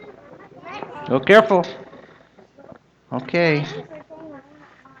Oh, careful. Okay.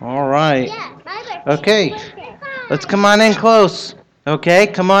 All right. Okay. Let's come on in close. Okay,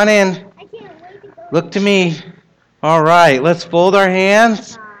 come on in. Look to me. All right, let's fold our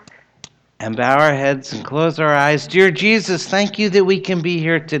hands and bow our heads and close our eyes. Dear Jesus, thank you that we can be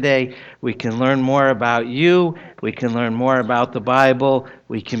here today. We can learn more about you. We can learn more about the Bible.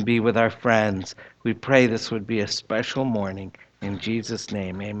 We can be with our friends. We pray this would be a special morning. In Jesus'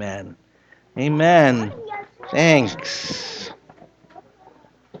 name, amen. Amen. Thanks.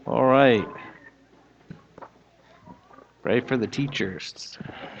 All right. Pray for the teachers.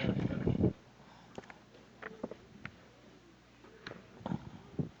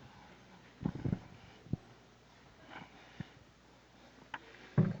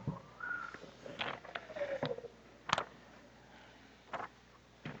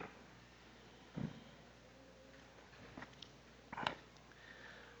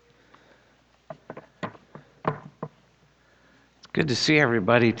 Good to see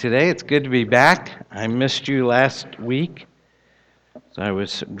everybody today. It's good to be back. I missed you last week. So I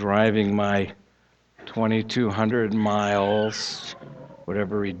was driving my 2,200 miles,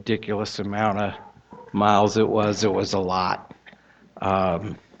 whatever ridiculous amount of miles it was a lot.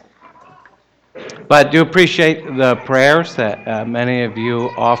 But do appreciate the prayers that many of you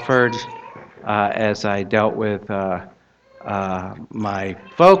offered as I dealt with my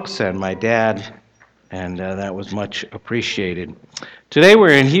folks and my dad, and that was much appreciated. Today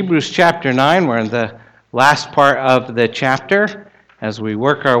we're in Hebrews chapter 9. We're in the last part of the chapter as we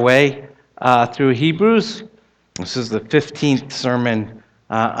work our way through Hebrews. This is the 15th sermon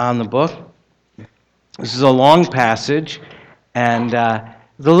on the book. This is a long passage, and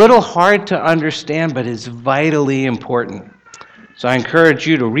it's a little hard to understand, but it's vitally important. So I encourage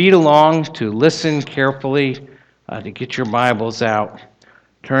you to read along, to listen carefully, to get your Bibles out.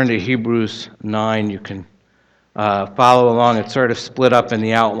 Turn to Hebrews 9. You can follow along. It's sort of split up in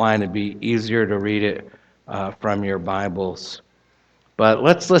the outline. It'd be easier to read it from your Bibles. But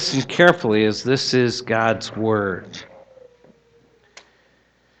let's listen carefully as this is God's Word.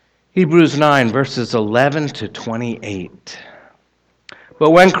 Hebrews 9, verses 11 to 28.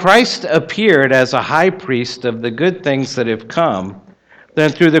 But when Christ appeared as a high priest of the good things that have come, then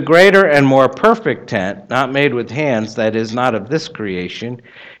through the greater and more perfect tent, not made with hands, that is, not of this creation,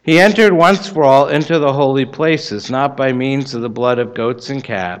 he entered once for all into the holy places, not by means of the blood of goats and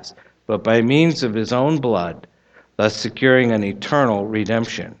calves, but by means of his own blood, thus securing an eternal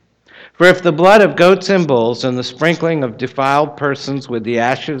redemption. For if the blood of goats and bulls and the sprinkling of defiled persons with the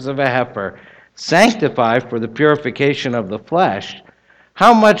ashes of a heifer sanctify for the purification of the flesh,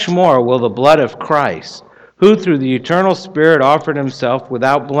 how much more will the blood of Christ, who through the eternal Spirit offered himself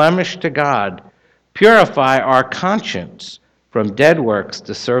without blemish to God, purify our conscience from dead works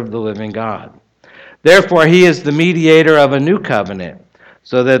to serve the living God? Therefore he is the mediator of a new covenant,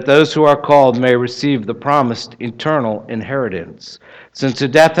 so that those who are called may receive the promised eternal inheritance, since a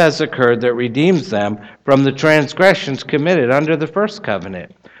death has occurred that redeems them from the transgressions committed under the first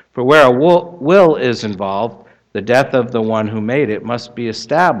covenant. For where a will is involved, the death of the one who made it must be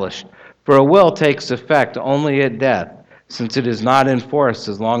established. For a will takes effect only at death, since it is not in force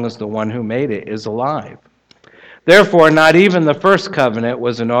as long as the one who made it is alive. Therefore, not even the first covenant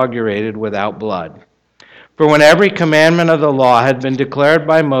was inaugurated without blood. For when every commandment of the law had been declared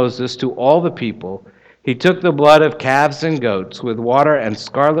by Moses to all the people, he took the blood of calves and goats with water and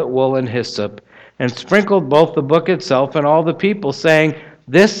scarlet wool and hyssop, and sprinkled both the book itself and all the people, saying,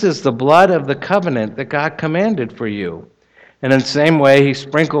 "This is the blood of the covenant that God commanded for you." And in the same way he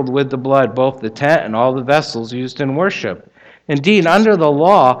sprinkled with the blood both the tent and all the vessels used in worship. Indeed, under the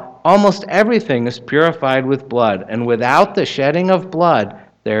law, almost everything is purified with blood, and without the shedding of blood,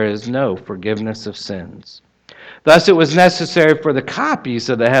 there is no forgiveness of sins. Thus it was necessary for the copies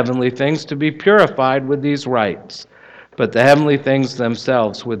of the heavenly things to be purified with these rites, but the heavenly things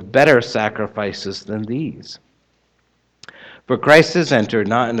themselves with better sacrifices than these. For Christ has entered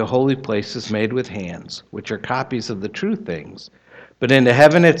not into holy places made with hands, which are copies of the true things, but into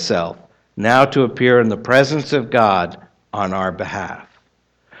heaven itself, now to appear in the presence of God on our behalf.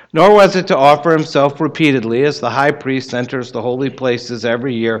 Nor was it to offer himself repeatedly, as the high priest enters the holy places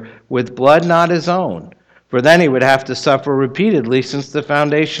every year with blood not his own, for then he would have to suffer repeatedly since the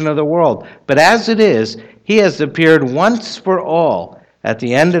foundation of the world. But as it is, he has appeared once for all at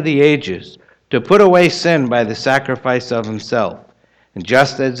the end of the ages to put away sin by the sacrifice of himself. And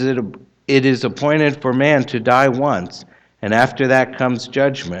just as it is appointed for man to die once, and after that comes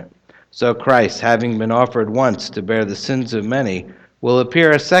judgment, so Christ, having been offered once to bear the sins of many, will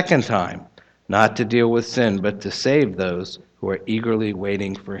appear a second time, not to deal with sin, but to save those who are eagerly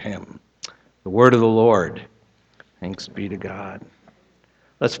waiting for him. The word of the Lord. Thanks be to God.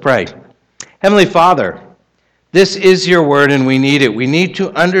 Let's pray. Heavenly Father, this is your word and we need it. We need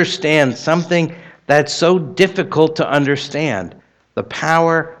to understand something that's so difficult to understand, the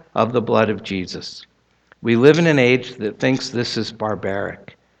power of the blood of Jesus. We live in an age that thinks this is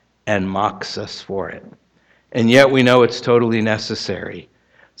barbaric and mocks us for it. And yet we know it's totally necessary.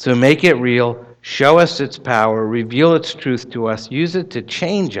 So make it real, show us its power, reveal its truth to us, use it to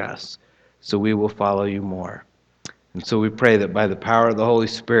change us so we will follow you more. And so we pray that by the power of the Holy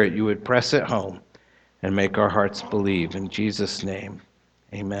Spirit you would press it home and make our hearts believe. In Jesus' name,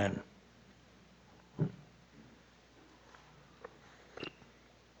 amen.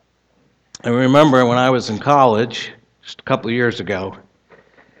 I remember when I was in college, just a couple of years ago,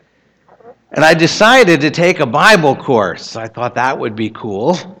 and I decided to take a Bible course. I thought that would be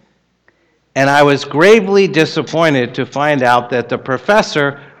cool. And I was gravely disappointed to find out that the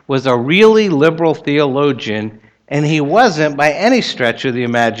professor was a really liberal theologian, and he wasn't, by any stretch of the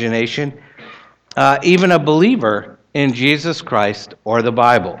imagination, even a believer in Jesus Christ or the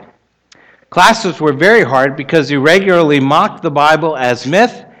Bible. Classes were very hard because he regularly mocked the Bible as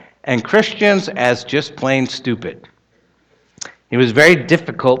myth and Christians as just plain stupid. He was very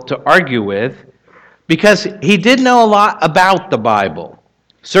difficult to argue with because he did know a lot about the Bible,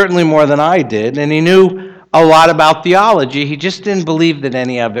 certainly more than I did, and he knew a lot about theology. He just didn't believe that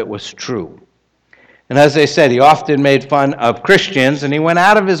any of it was true. And as I said, he often made fun of Christians, and he went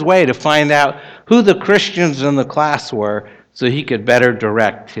out of his way to find out who the Christians in the class were so he could better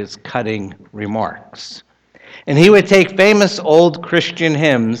direct his cutting remarks. And he would take famous old Christian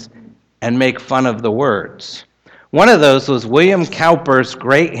hymns and make fun of the words. One of those was William Cowper's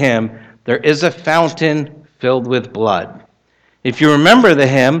great hymn, "There is a Fountain Filled with Blood." If you remember the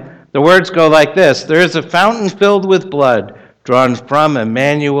hymn, the words go like this: "There is a fountain filled with blood, drawn from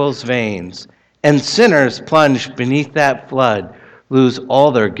Emmanuel's veins, and sinners plunged beneath that flood lose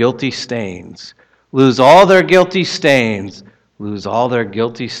all their guilty stains. Lose all their guilty stains, lose all their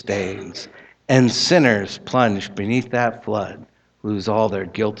guilty stains. And sinners plunged beneath that flood lose all their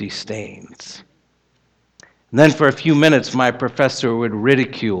guilty stains." And then for a few minutes, my professor would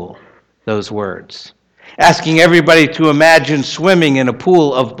ridicule those words, asking everybody to imagine swimming in a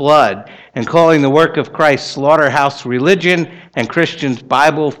pool of blood and calling the work of Christ slaughterhouse religion and Christians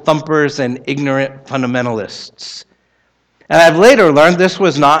Bible thumpers and ignorant fundamentalists. And I've later learned this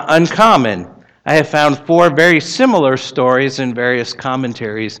was not uncommon. I have found 4 very similar stories in various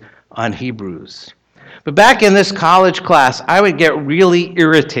commentaries on Hebrews. But back in this college class, I would get really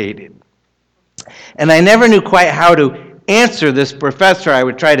irritated. And I never knew quite how to answer this professor. I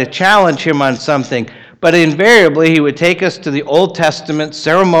would try to challenge him on something, but invariably he would take us to the Old Testament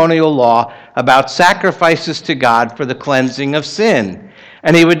ceremonial law about sacrifices to God for the cleansing of sin.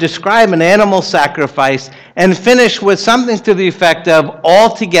 And he would describe an animal sacrifice and finish with something to the effect of,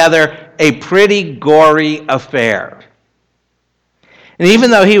 altogether, a pretty gory affair. And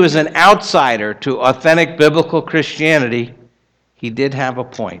even though he was an outsider to authentic biblical Christianity, he did have a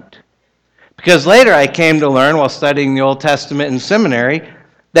point. Because later I came to learn, while studying the Old Testament in seminary,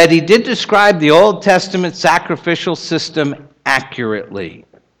 that he did describe the Old Testament sacrificial system accurately.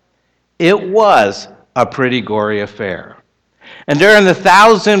 It was a pretty gory affair. And during the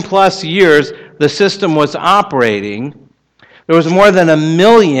 1,000+ years the system was operating, there was more than 1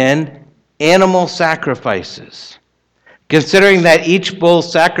 million animal sacrifices. Considering that each bull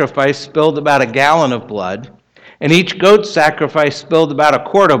sacrifice spilled about 1 gallon of blood, and each goat sacrifice spilled about 1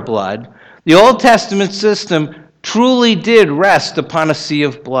 quart of blood, the Old Testament system truly did rest upon a sea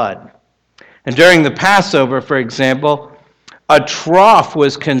of blood. And during the Passover, for example, a trough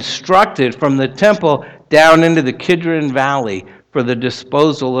was constructed from the temple down into the Kidron Valley for the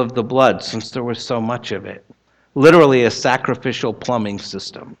disposal of the blood, since there was so much of it. Literally a sacrificial plumbing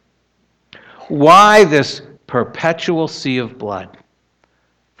system. Why this perpetual sea of blood?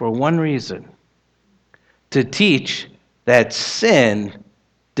 For one reason: to teach that sin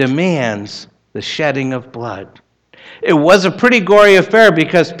demands the shedding of blood. It was a pretty gory affair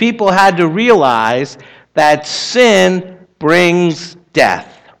because people had to realize that sin brings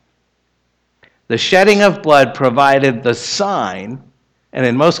death. The shedding of blood provided the sign, and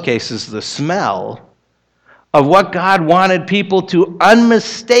in most cases the smell, of what God wanted people to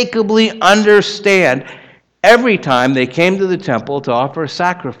unmistakably understand every time they came to the temple to offer a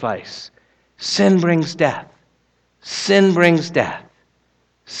sacrifice. Sin brings death. Sin brings death.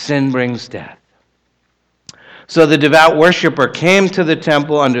 Sin brings death. So the devout worshiper came to the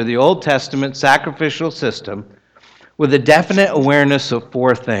temple under the Old Testament sacrificial system with a definite awareness of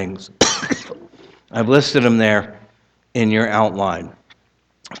 4 things. I've listed them there in your outline.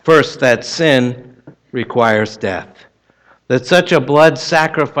 First, that sin requires death. That such a blood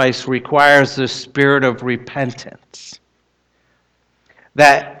sacrifice requires the spirit of repentance.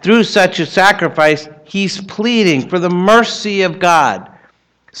 That through such a sacrifice, he's pleading for the mercy of God,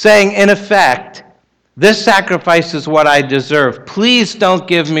 saying, in effect, this sacrifice is what I deserve. Please don't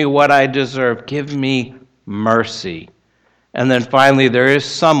give me what I deserve. Give me mercy. And then finally, there is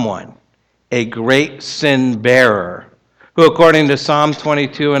someone, a great sin bearer, who according to Psalm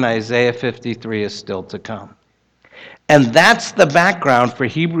 22 and Isaiah 53 is still to come. And that's the background for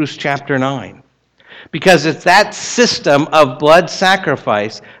Hebrews chapter 9. Because it's that system of blood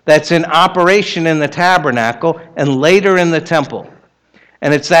sacrifice that's in operation in the tabernacle and later in the temple.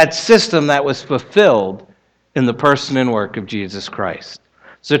 And it's that system that was fulfilled in the person and work of Jesus Christ.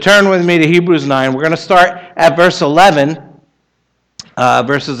 So turn with me to Hebrews 9. We're going to start at verse 11,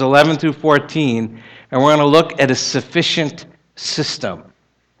 verses 11 through 14, and we're going to look at a sufficient system.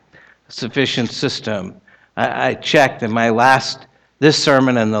 Sufficient system. I checked in this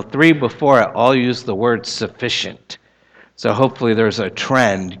sermon and the three before it all use the word sufficient. So hopefully there's a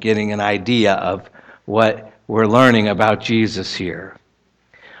trend, getting an idea of what we're learning about Jesus here.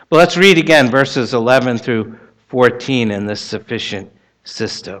 But let's read again verses 11 through 14 in this sufficient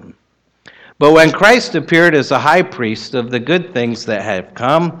system. But when Christ appeared as a high priest of the good things that have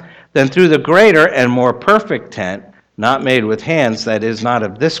come, then through the greater and more perfect tent, not made with hands, that is, not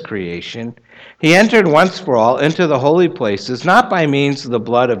of this creation, he entered once for all into the holy places, not by means of the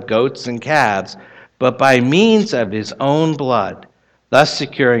blood of goats and calves, but by means of his own blood, thus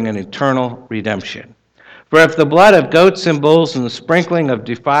securing an eternal redemption. For if the blood of goats and bulls and the sprinkling of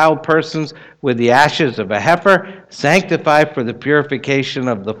defiled persons with the ashes of a heifer sanctify for the purification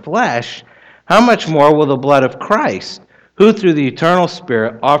of the flesh, how much more will the blood of Christ, who through the eternal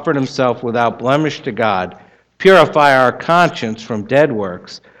Spirit offered himself without blemish to God, purify our conscience from dead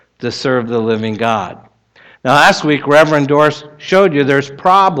works to serve the living God? Now last week, Reverend Dorst showed you there's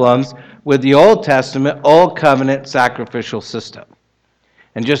problems with the Old Testament, Old Covenant sacrificial system.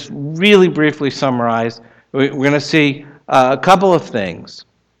 And just really briefly summarize, we're going to see a couple of things.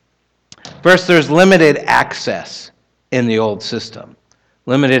 First, there's limited access in the old system.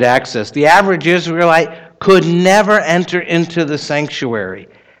 Limited access. The average Israelite could never enter into the sanctuary,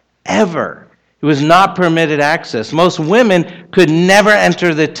 ever. It was not permitted access. Most women could never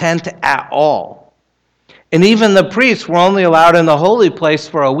enter the tent at all. And even the priests were only allowed in the holy place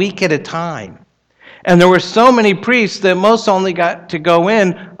for a week at a time. And there were so many priests that most only got to go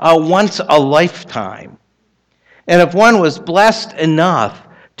in once a lifetime. And if one was blessed enough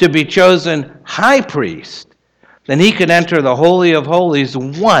to be chosen high priest, then he could enter the Holy of Holies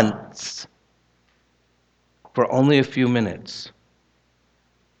once for only a few minutes.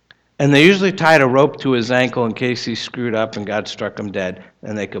 And they usually tied a rope to his ankle in case he screwed up and God struck him dead,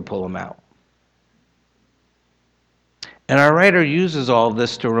 and they could pull him out. And our writer uses all of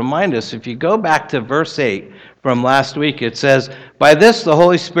this to remind us. If you go back to verse 8 from last week, it says, by this the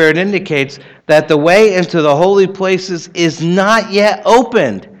Holy Spirit indicates that the way into the holy places is not yet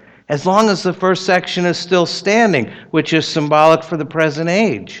opened, as long as the first section is still standing, which is symbolic for the present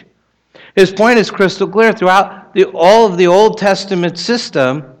age. His point is crystal clear. Throughout all of the Old Testament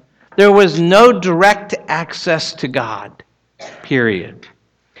system, there was no direct access to God, period.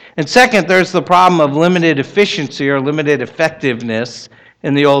 And second, there's the problem of limited efficiency or limited effectiveness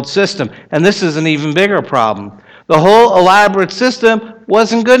in the old system. And this is an even bigger problem. The whole elaborate system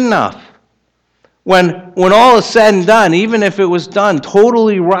wasn't good enough. When all is said and done, even if it was done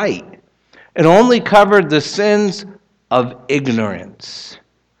totally right, it only covered the sins of ignorance.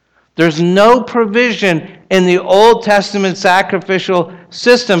 There's no provision in the Old Testament sacrificial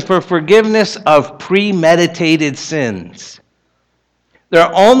system for forgiveness of premeditated sins. Their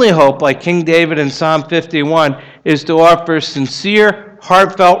only hope, like King David in Psalm 51, is to offer sincere,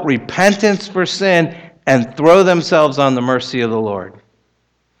 heartfelt repentance for sin and throw themselves on the mercy of the Lord.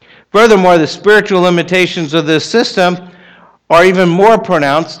 Furthermore, the spiritual limitations of this system are even more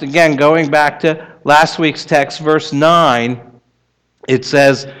pronounced. Again, going back to last week's text, verse 9, it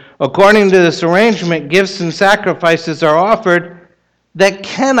says, according to this arrangement, gifts and sacrifices are offered that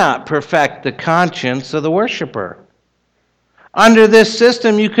cannot perfect the conscience of the worshiper. Under this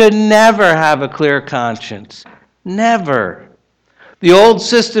system, you could never have a clear conscience. Never. The old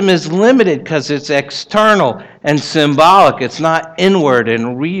system is limited because it's external and symbolic. It's not inward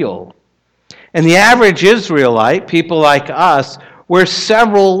and real. And the average Israelite, people like us, were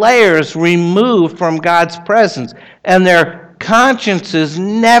several layers removed from God's presence, and their consciences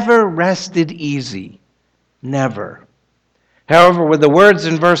never rested easy. Never. However, with the words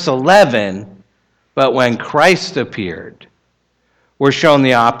in verse 11, but when Christ appeared, we're shown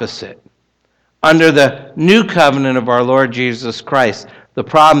the opposite. Under the new covenant of our Lord Jesus Christ, the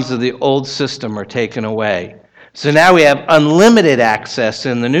problems of the old system are taken away. So now we have unlimited access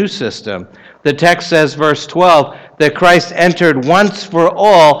in the new system. The text says, verse 12, that Christ entered once for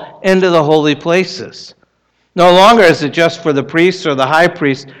all into the holy places. No longer is it just for the priests or the high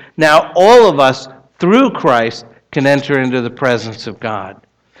priest. Now all of us, through Christ, can enter into the presence of God.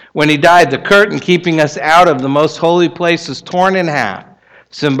 When he died, the curtain keeping us out of the most holy place is torn in half,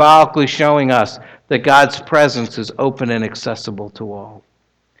 symbolically showing us that God's presence is open and accessible to all.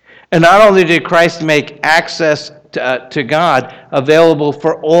 And not only did Christ make access to God available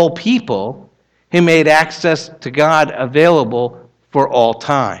for all people, he made access to God available for all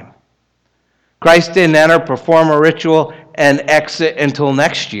time. Christ didn't enter, perform a ritual, and exit until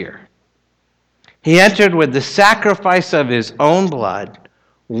next year. He entered with the sacrifice of his own blood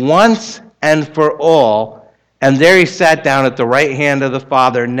once and for all, and there he sat down at the right hand of the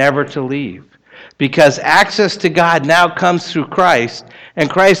Father, never to leave. Because access to God now comes through Christ, and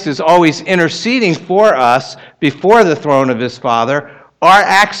Christ is always interceding for us before the throne of his Father, our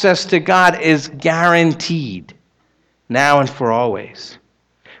access to God is guaranteed, now and for always.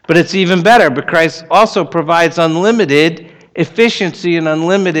 But it's even better, because Christ also provides unlimited efficiency and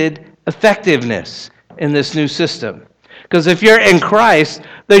unlimited effectiveness in this new system. Because if you're in Christ,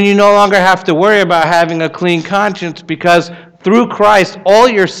 then you no longer have to worry about having a clean conscience, because through Christ, all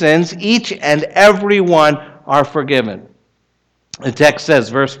your sins, each and every one, are forgiven. The text says,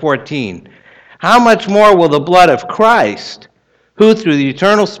 verse 14, how much more will the blood of Christ, who through the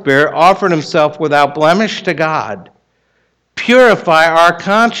eternal Spirit offered himself without blemish to God, purify our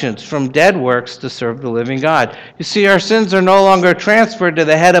conscience from dead works to serve the living God? You see, our sins are no longer transferred to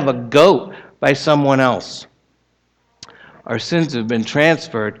the head of a goat by someone else. Our sins have been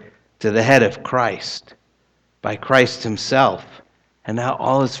transferred to the head of Christ, by Christ himself, and now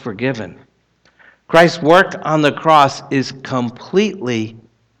all is forgiven. Christ's work on the cross is completely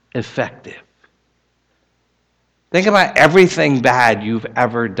effective. Think about everything bad you've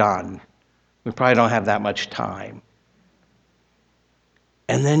ever done. We probably don't have that much time.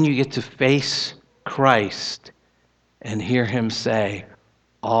 And then you get to face Christ and hear him say,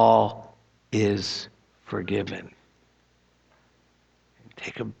 all is forgiven.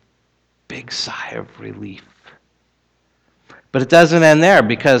 Take a big sigh of relief. But it doesn't end there,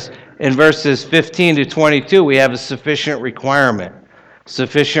 because in verses 15 to 22, we have a sufficient requirement.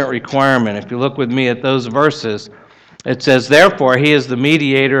 Sufficient requirement. If you look with me at those verses, it says, therefore, he is the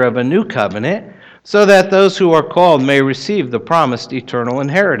mediator of a new covenant, so that those who are called may receive the promised eternal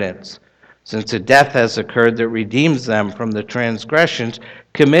inheritance, since a death has occurred that redeems them from the transgressions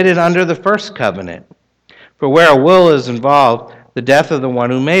committed under the first covenant. For where a will is involved, the death of the one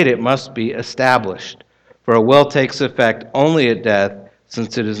who made it must be established. For a will takes effect only at death,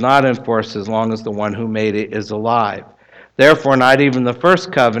 since it is not in force as long as the one who made it is alive. Therefore, not even the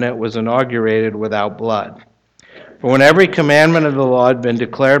first covenant was inaugurated without blood. For when every commandment of the law had been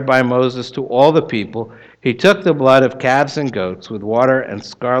declared by Moses to all the people, he took the blood of calves and goats with water and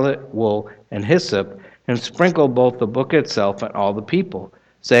scarlet wool and hyssop, and sprinkled both the book itself and all the people,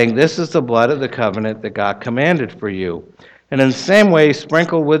 saying, this is the blood of the covenant that God commanded for you. And in the same way, he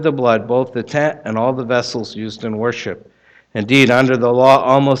sprinkled with the blood both the tent and all the vessels used in worship. Indeed, under the law,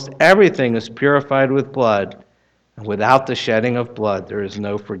 almost everything is purified with blood, and without the shedding of blood, there is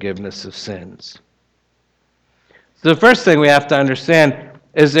no forgiveness of sins. So the first thing we have to understand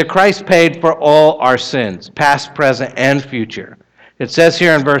is that Christ paid for all our sins, past, present, and future. It says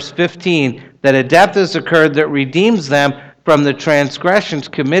here in verse 15 that a death has occurred that redeems them from the transgressions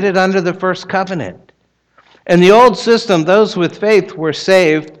committed under the first covenant. In the old system, those with faith were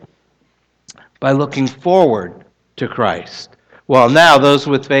saved by looking forward to Christ. Well, now those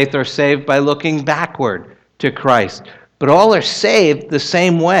with faith are saved by looking backward to Christ. But all are saved the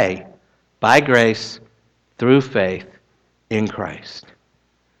same way, by grace, through faith in Christ.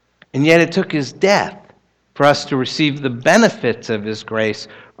 And yet it took his death for us to receive the benefits of his grace,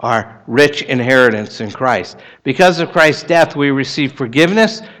 our rich inheritance in Christ. Because of Christ's death, we receive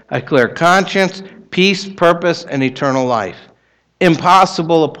forgiveness, a clear conscience, peace, purpose, and eternal life.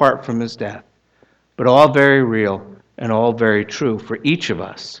 Impossible apart from his death, but all very real and all very true for each of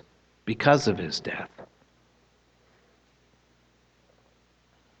us because of his death.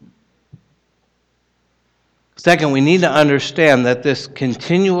 Second, we need to understand that this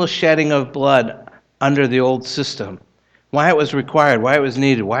continual shedding of blood under the old system, why it was required, why it was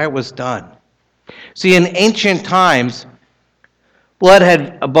needed, why it was done. See, in ancient times, blood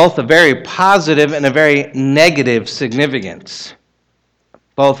had both a very positive and a very negative significance,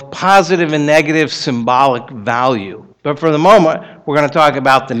 both positive and negative symbolic value. But for the moment, we're going to talk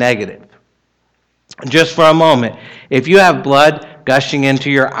about the negative. Just for a moment, if you have blood gushing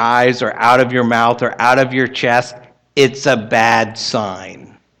into your eyes or out of your mouth or out of your chest, it's a bad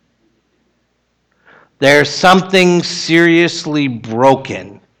sign. There's something seriously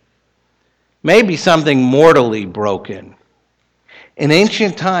broken. Maybe something mortally broken. In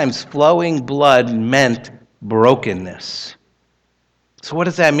ancient times, flowing blood meant brokenness. So what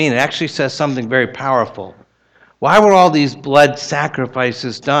does that mean? It actually says something very powerful. Why were all these blood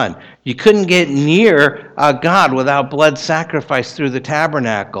sacrifices done? You couldn't get near God without blood sacrifice through the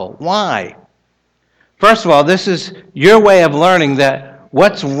tabernacle. Why? First of all, this is your way of learning that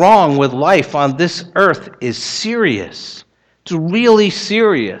what's wrong with life on this earth is serious. It's really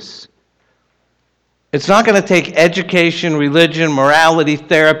serious. It's not going to take education, religion, morality,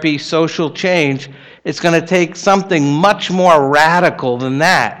 therapy, social change. It's going to take something much more radical than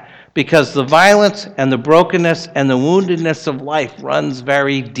that. Because the violence and the brokenness and the woundedness of life runs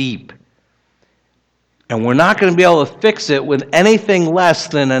very deep. And we're not going to be able to fix it with anything less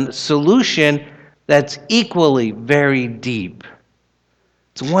than a solution that's equally very deep.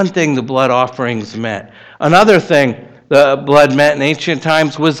 It's one thing the blood offerings meant. Another thing the blood meant in ancient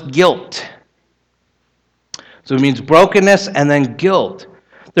times was guilt. So it means brokenness and then guilt.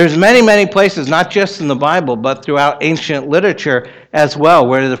 There's many, many places, not just in the Bible, but throughout ancient literature as well,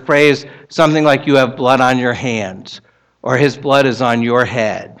 where the phrase, something like you have blood on your hands, or his blood is on your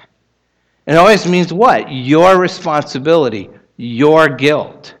head. And it always means what? Your responsibility, your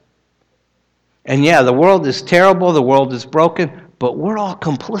guilt. And yeah, the world is terrible, the world is broken, but we're all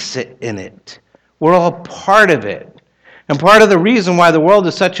complicit in it. We're all part of it. And part of the reason why the world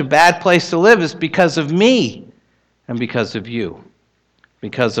is such a bad place to live is because of me and because of you.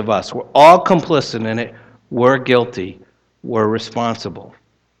 Because of us. We're all complicit in it. We're guilty. We're responsible.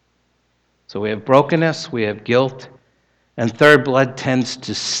 So we have brokenness, we have guilt, and third, blood tends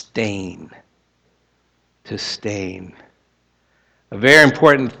to stain. To stain. A very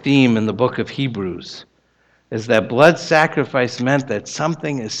important theme in the book of Hebrews is that blood sacrifice meant that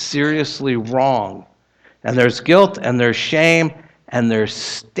something is seriously wrong. And there's guilt, and there's shame, and there's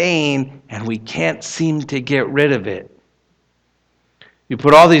stain, and we can't seem to get rid of it. You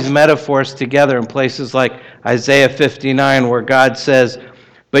put all these metaphors together in places like Isaiah 59, where God says,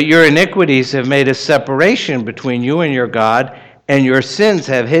 "But your iniquities have made a separation between you and your God, and your sins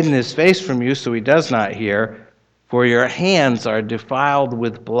have hidden his face from you so he does not hear. For your hands are defiled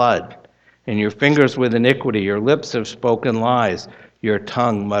with blood, and your fingers with iniquity. Your lips have spoken lies. Your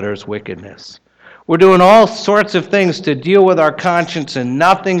tongue mutters wickedness." We're doing all sorts of things to deal with our conscience, and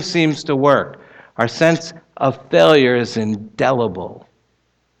nothing seems to work. Our sense of failure is indelible.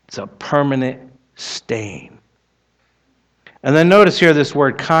 It's a permanent stain. And then notice here this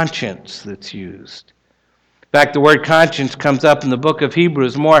word conscience that's used. In fact, the word conscience comes up in the book of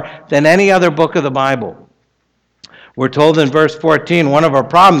Hebrews more than any other book of the Bible. We're told in verse 14, one of our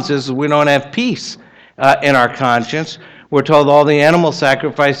problems is we don't have peace in our conscience. We're told all the animal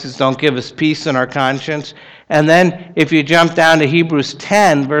sacrifices don't give us peace in our conscience. And then if you jump down to Hebrews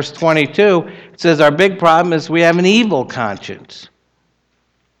 10, verse 22, it says our big problem is we have an evil conscience.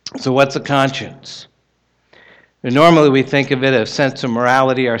 So what's a conscience? And normally we think of it as sense of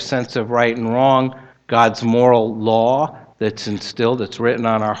morality, our sense of right and wrong, God's moral law that's instilled, that's written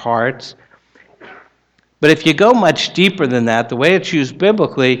on our hearts. But if you go much deeper than that, the way it's used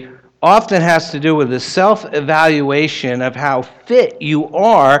biblically often has to do with the self-evaluation of how fit you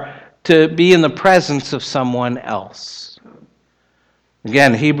are to be in the presence of someone else.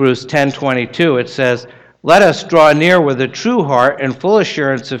 Again, Hebrews 10:22, it says, "Let us draw near with a true heart and full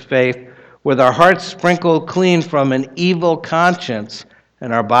assurance of faith, with our hearts sprinkled clean from an evil conscience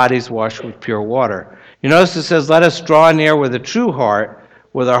and our bodies washed with pure water." You notice it says, "Let us draw near with a true heart,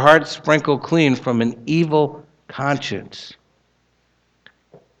 with our hearts sprinkled clean from an evil conscience."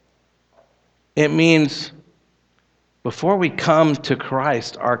 It means before we come to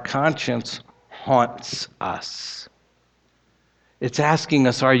Christ, our conscience haunts us. It's asking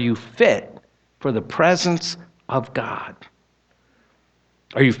us, are you fit for the presence of God?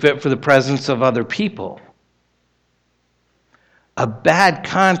 Are you fit for the presence of other people? A bad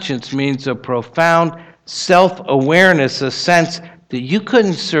conscience means a profound self-awareness, a sense that you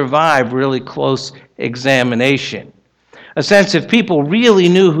couldn't survive really close examination. A sense if people really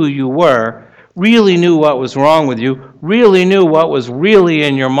knew who you were, really knew what was wrong with you, really knew what was really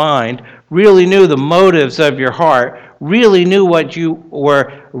in your mind, really knew the motives of your heart, really knew what you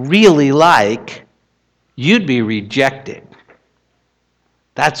were really like, you'd be rejected.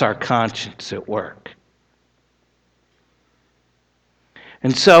 That's our conscience at work.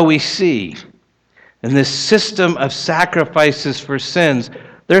 And so we see And this system of sacrifices for sins,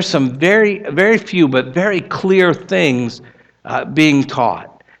 there's some very few but very clear things being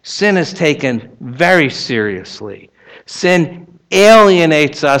taught. Sin is taken very seriously. Sin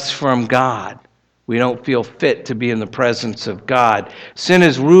alienates us from God. We don't feel fit to be in the presence of God. Sin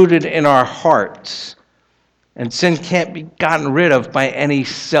is rooted in our hearts. And sin can't be gotten rid of by any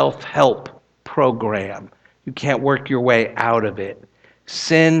self-help program. You can't work your way out of it.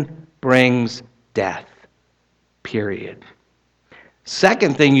 Sin brings death, period.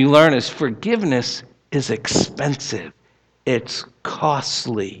 Second thing you learn is forgiveness is expensive. It's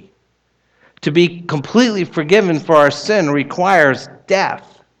costly. To be completely forgiven for our sin requires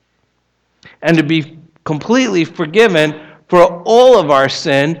death. And to be completely forgiven for all of our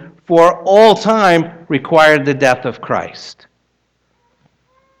sin for all time required the death of Christ.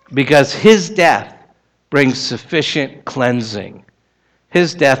 Because his death brings sufficient cleansing.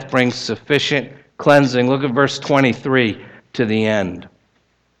 His death brings sufficient cleansing. Look at verse 23 to the end.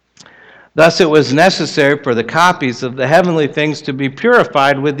 Thus it was necessary for the copies of the heavenly things to be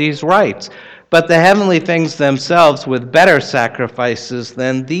purified with these rites, but the heavenly things themselves with better sacrifices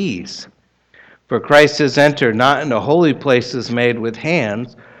than these. For Christ has entered not into holy places made with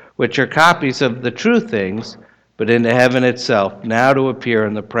hands, which are copies of the true things, but into heaven itself, now to appear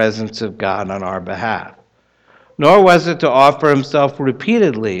in the presence of God on our behalf. Nor was it to offer himself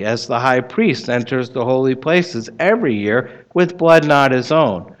repeatedly, as the high priest enters the holy places every year with blood not his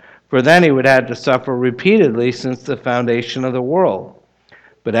own, for then he would have to suffer repeatedly since the foundation of the world.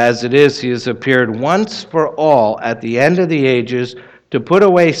 But as it is, he has appeared once for all at the end of the ages to put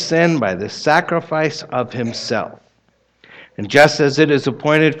away sin by the sacrifice of himself. And just as it is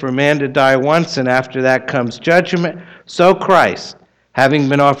appointed for man to die once, and after that comes judgment, so Christ, having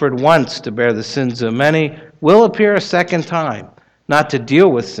been offered once to bear the sins of many, will appear a second time, not to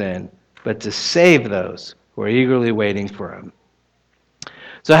deal with sin, but to save those who are eagerly waiting for him.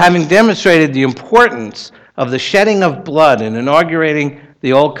 So having demonstrated the importance of the shedding of blood in inaugurating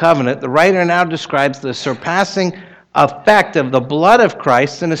the Old Covenant, the writer now describes the surpassing effect of the blood of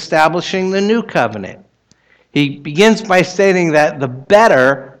Christ in establishing the New Covenant. He begins by stating that the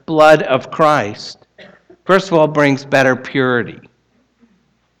better blood of Christ, first of all, brings better purity.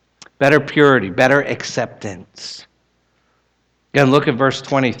 Better purity, better acceptance. Again, look at verse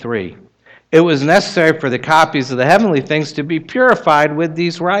 23. It was necessary for the copies of the heavenly things to be purified with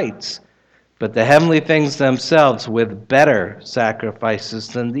these rites, but the heavenly things themselves with better sacrifices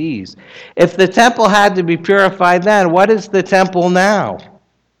than these. If the temple had to be purified then, what is the temple now?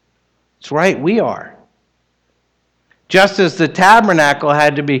 That's right, we are. Just as the tabernacle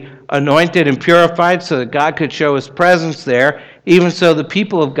had to be anointed and purified so that God could show his presence there, even so the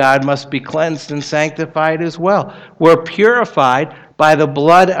people of God must be cleansed and sanctified as well. We're purified by the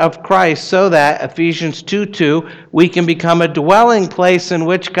blood of Christ so that, Ephesians 2:2, we can become a dwelling place in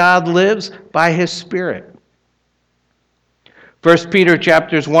which God lives by his Spirit. 1 Peter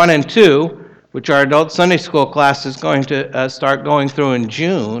chapters 1 and 2, which our adult Sunday school class is going to start going through in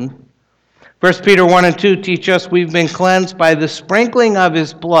June, 1 Peter 1 and 2 teach us we've been cleansed by the sprinkling of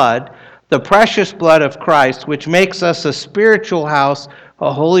his blood, the precious blood of Christ, which makes us a spiritual house,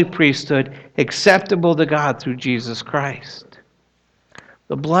 a holy priesthood, acceptable to God through Jesus Christ.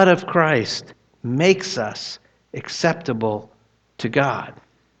 The blood of Christ makes us acceptable to God.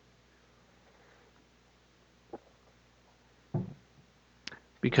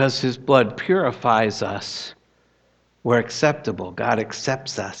 Because his blood purifies us, we're acceptable. God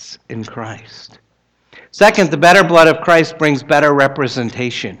accepts us in Christ. Second, the better blood of Christ brings better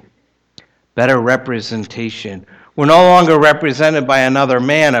representation. Better representation. We're no longer represented by another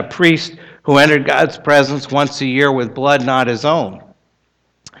man, a priest who entered God's presence once a year with blood not his own.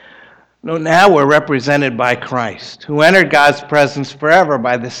 No, now we're represented by Christ, who entered God's presence forever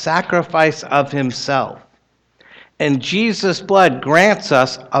by the sacrifice of himself. And Jesus' blood grants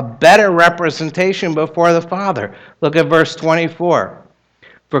us a better representation before the Father. Look at verse 24.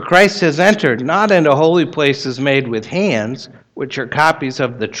 For Christ has entered not into holy places made with hands, which are copies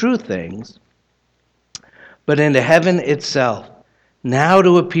of the true things, but into heaven itself, now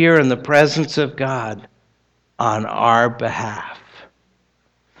to appear in the presence of God on our behalf.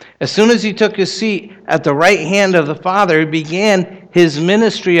 As soon as he took his seat at the right hand of the Father, he began his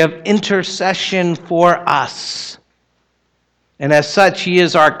ministry of intercession for us. And as such, he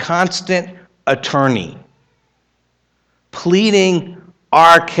is our constant attorney, pleading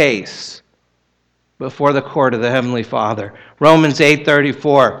our case before the court of the Heavenly Father. Romans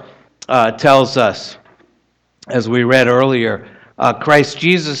 8:34 tells us, as we read earlier, Christ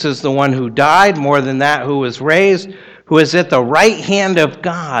Jesus is the one who died, more than that, who was raised, who is at the right hand of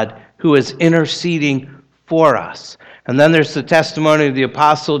God, who is interceding for us. And then there's the testimony of the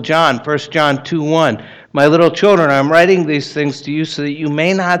Apostle John, 1 John 2:1. My little children, I'm writing these things to you so that you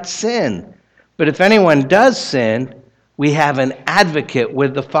may not sin. But if anyone does sin, we have an advocate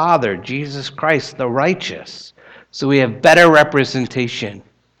with the Father, Jesus Christ, the righteous. So we have better representation.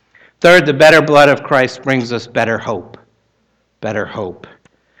 Third, the better blood of Christ brings us better hope. Better hope.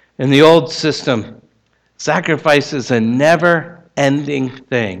 In the old system, sacrifice is a never-ending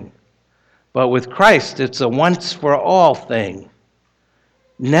thing. But with Christ, it's a once-for-all thing.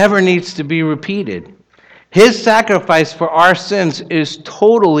 Never needs to be repeated. His sacrifice for our sins is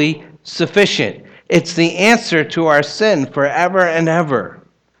totally sufficient. It's the answer to our sin forever and ever.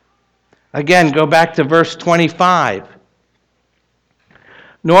 Again, go back to verse 25.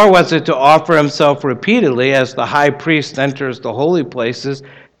 Nor was it to offer himself repeatedly as the high priest enters the holy places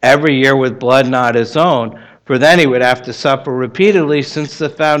every year with blood not his own, for then he would have to suffer repeatedly since the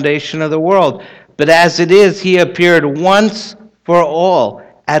foundation of the world. But as it is, he appeared once for all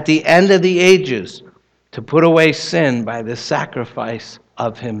at the end of the ages to put away sin by the sacrifice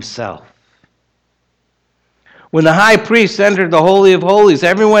of himself. When the high priest entered the Holy of Holies,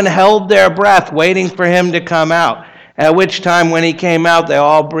 everyone held their breath waiting for him to come out, at which time when he came out, they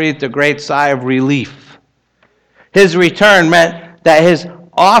all breathed a great sigh of relief. His return meant that his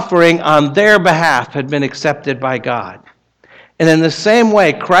offering on their behalf had been accepted by God. And in the same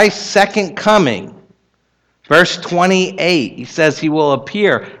way, Christ's second coming, verse 28, he says he will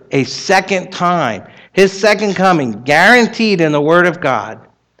appear a second time. His second coming, guaranteed in the Word of God,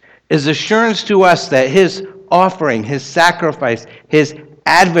 is assurance to us that his offering, his sacrifice, his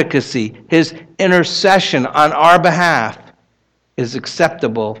advocacy, his intercession on our behalf is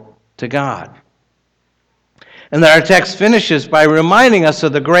acceptable to God. And then our text finishes by reminding us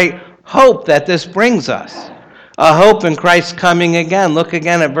of the great hope that this brings us. A hope in Christ's coming again. Look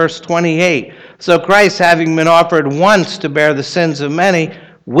again at verse 28. So Christ, having been offered once to bear the sins of many,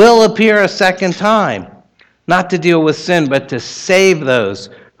 will appear a second time, not to deal with sin, but to save those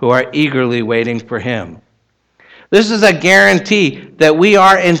who are eagerly waiting for him. This is a guarantee that we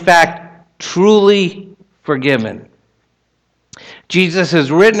are, in fact, truly forgiven. Jesus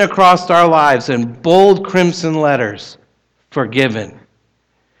has written across our lives in bold crimson letters, forgiven.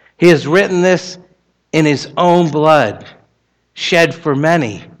 He has written this in his own blood, shed for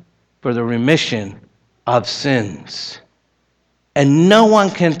many for the remission of sins. And no one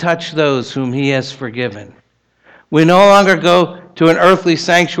can touch those whom he has forgiven. We no longer go to an earthly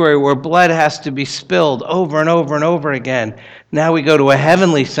sanctuary where blood has to be spilled over and over and over again. Now we go to a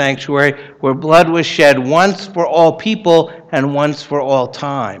heavenly sanctuary where blood was shed once for all people and once for all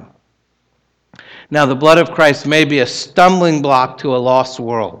time. Now the blood of Christ may be a stumbling block to a lost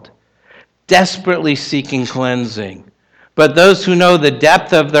world, desperately seeking cleansing. But those who know the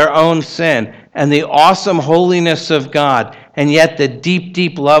depth of their own sin and the awesome holiness of God, and yet the deep,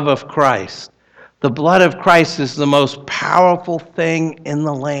 deep love of Christ, the blood of Christ is the most powerful thing in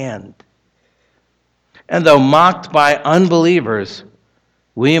the land. And though mocked by unbelievers,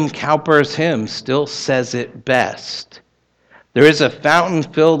 William Cowper's hymn still says it best. There is a fountain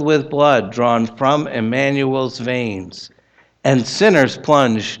filled with blood drawn from Emmanuel's veins, and sinners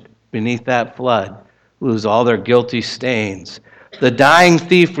plunged beneath that flood lose all their guilty stains. The dying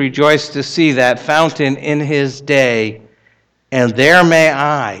thief rejoiced to see that fountain in his day, and there may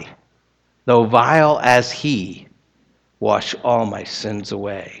I, though vile as he, wash all my sins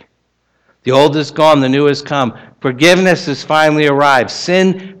away. The old is gone, the new has come. Forgiveness has finally arrived.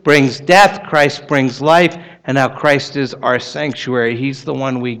 Sin brings death, Christ brings life, and now Christ is our sanctuary. He's the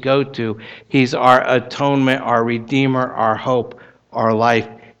one we go to. He's our atonement, our redeemer, our hope, our life.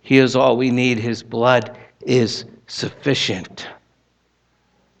 He is all we need. His blood is sufficient.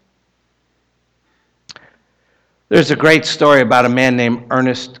 There's a great story about a man named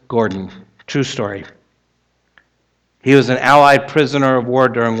Ernest Gordon. True story. He was an Allied prisoner of war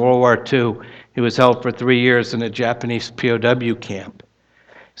during World War II. He was held for 3 years in a Japanese POW camp.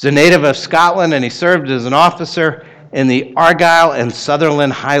 He's a native of Scotland, and he served as an officer in the Argyll and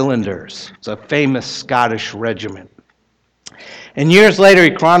Sutherland Highlanders. It's a famous Scottish regiment. And years later,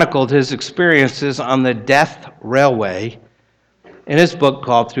 he chronicled his experiences on the Death Railway in his book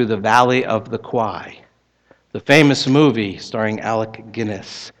called Through the Valley of the Kwai, the famous movie starring Alec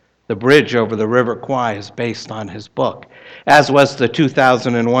Guinness. The bridge over the River Kwai is based on his book, as was the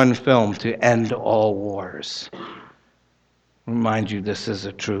 2001 film To End All Wars. Remind you, this is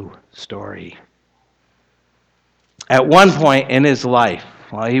a true story. At one point in his life,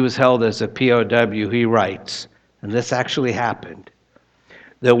 while he was held as a POW, he writes, and this actually happened,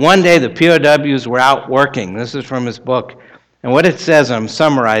 that one day the POWs were out working. This is from his book. And what it says, I'm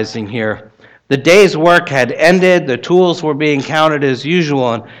summarizing here, the day's work had ended, the tools were being counted as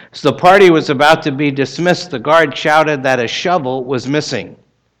usual, and as the party was about to be dismissed, the guard shouted that a shovel was missing.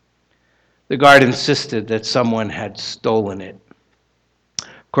 The guard insisted that someone had stolen it.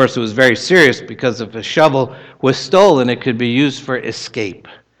 Of course, it was very serious because if a shovel was stolen, it could be used for escape.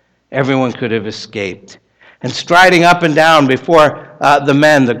 Everyone could have escaped. And striding up and down before the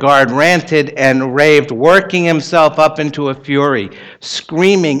men, the guard ranted and raved, working himself up into a fury.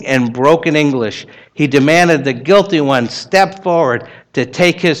 Screaming in broken English, he demanded the guilty one step forward to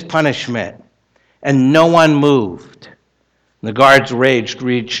take his punishment. And no one moved. The guard's rage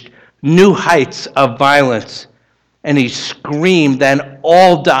reached new heights of violence. And he screamed, "Then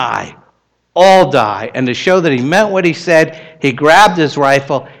all die, all die." And to show that he meant what he said, he grabbed his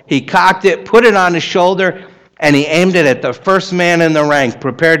rifle, he cocked it, put it on his shoulder, and he aimed it at the first man in the rank,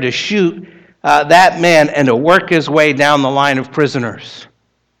 prepared to shoot that man and to work his way down the line of prisoners.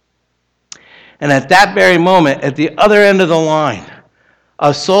 And at that very moment, at the other end of the line,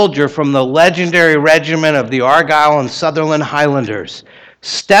 a soldier from the legendary regiment of the Argyll and Sutherland Highlanders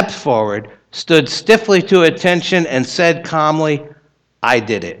stepped forward, stood stiffly to attention, and said calmly, "I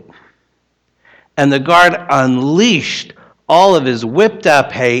did it." And the guard unleashed all of his whipped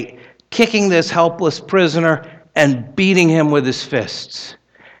up hate, kicking this helpless prisoner and beating him with his fists.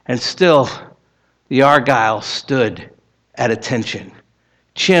 And still, the Argyll stood at attention,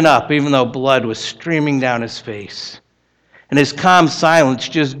 chin up, even though blood was streaming down his face. And his calm silence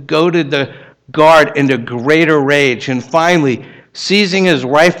just goaded the guard into greater rage. And finally, seizing his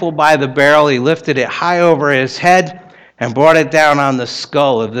rifle by the barrel, he lifted it high over his head and brought it down on the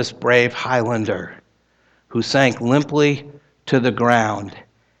skull of this brave Highlander, who sank limply to the ground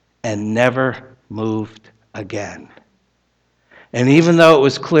and never moved again. And even though it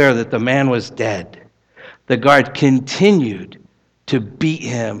was clear that the man was dead, the guard continued to beat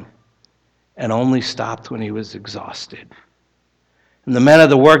him and only stopped when he was exhausted. And the men of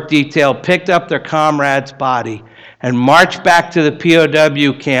the work detail picked up their comrade's body and marched back to the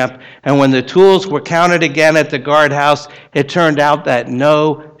POW camp. And when the tools were counted again at the guardhouse, it turned out that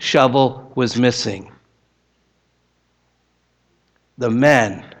no shovel was missing. The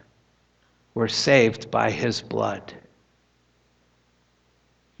men were saved by his blood.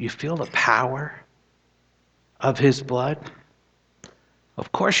 You feel the power of his blood?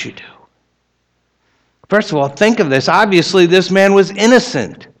 Of course you do. First of all, think of this. Obviously, this man was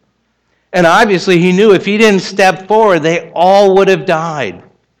innocent. And obviously, he knew if he didn't step forward, they all would have died.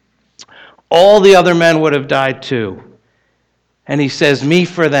 All the other men would have died too. And he says, "Me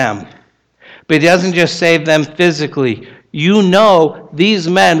for them." But he doesn't just save them physically. You know these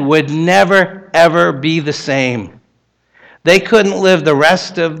men would never, ever be the same. They couldn't live the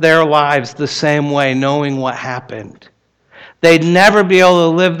rest of their lives the same way, knowing what happened. They'd never be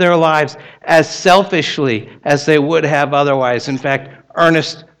able to live their lives as selfishly as they would have otherwise. In fact,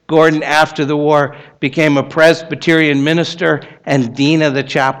 Ernest Gordon, after the war, became a Presbyterian minister and dean of the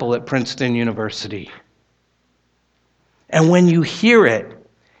chapel at Princeton University. And when you hear it,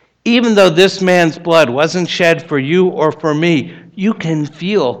 even though this man's blood wasn't shed for you or for me, you can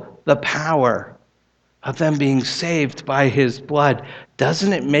feel the power of them being saved by his blood.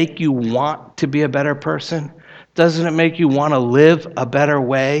 Doesn't it make you want to be a better person? Doesn't it make you want to live a better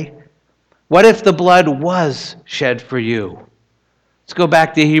way? What if the blood was shed for you? Let's go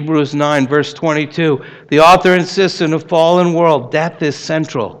back to Hebrews 9, verse 22. The author insists in a fallen world, death is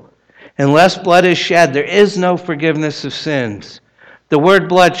central. Unless blood is shed, there is no forgiveness of sins. The word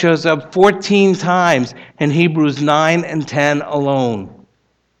blood shows up 14 times in Hebrews 9 and 10 alone.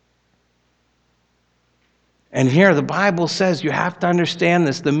 And here the Bible says you have to understand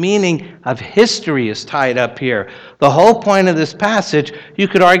this. The meaning of history is tied up here. The whole point of this passage, you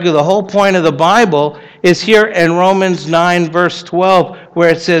could argue the whole point of the Bible, is here in Romans 9, verse 12, where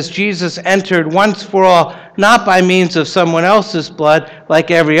it says Jesus entered once for all, not by means of someone else's blood, like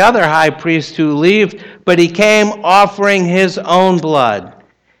every other high priest who lived, but he came offering his own blood.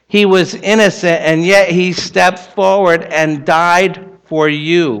 He was innocent, and yet he stepped forward and died for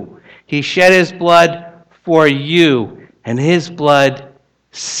you. He shed his blood for you, and his blood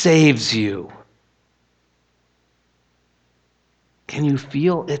saves you. Can you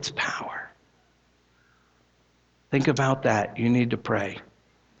feel its power? Think about that. You need to pray.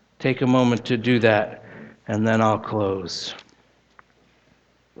 Take a moment to do that, and then I'll close.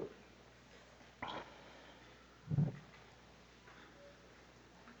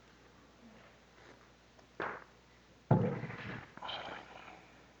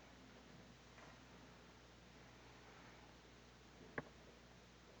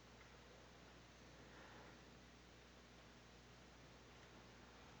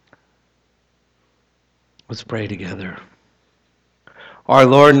 Let's pray together. Our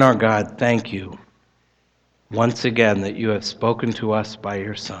Lord and our God, thank you once again that you have spoken to us by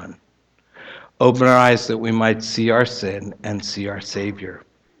your Son. Open our eyes that we might see our sin and see our Savior.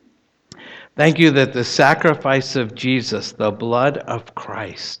 Thank you that the sacrifice of Jesus, the blood of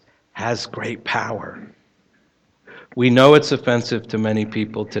Christ, has great power. We know it's offensive to many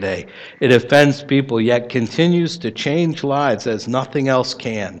people today. It offends people, yet continues to change lives as nothing else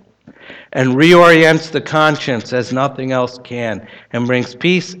can, and reorients the conscience as nothing else can, and brings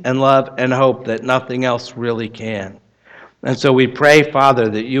peace and love and hope that nothing else really can. And so we pray, Father,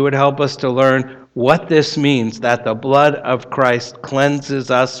 that you would help us to learn what this means, that the blood of Christ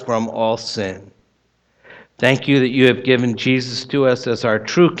cleanses us from all sin. Thank you that you have given Jesus to us as our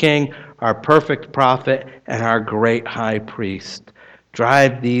true King, our perfect prophet, and our great high priest.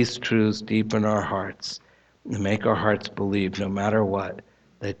 Drive these truths deep in our hearts and make our hearts believe, no matter what,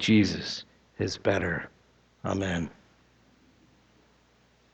 that Jesus is better. Amen.